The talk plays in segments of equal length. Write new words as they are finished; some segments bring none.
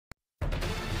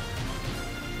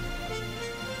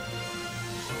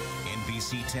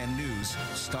NBC 10 News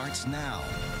starts now.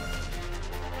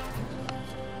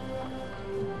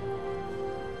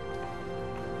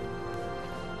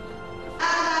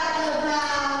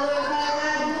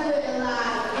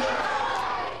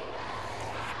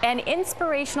 An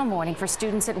inspirational morning for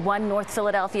students at One North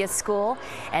Philadelphia School,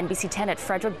 NBC 10 at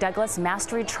Frederick Douglass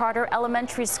Mastery Charter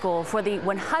Elementary School for the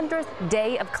 100th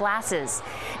day of classes.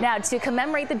 Now, to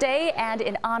commemorate the day and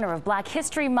in honor of Black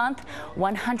History Month,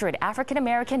 100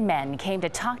 African-American men came to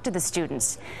talk to the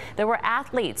students. There were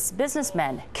athletes,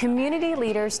 businessmen, community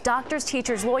leaders, doctors,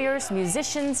 teachers, lawyers,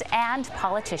 musicians, and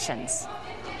politicians.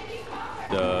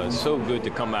 So good to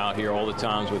come out here all the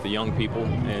times with the young people,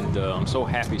 and I'm so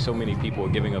happy so many people are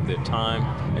giving up their time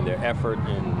and their effort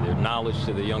and their knowledge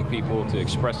to the young people to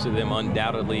express to them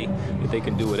undoubtedly that they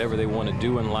can do whatever they want to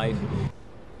do in life.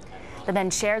 The men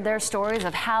shared their stories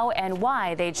of how and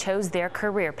why they chose their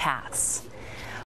career paths.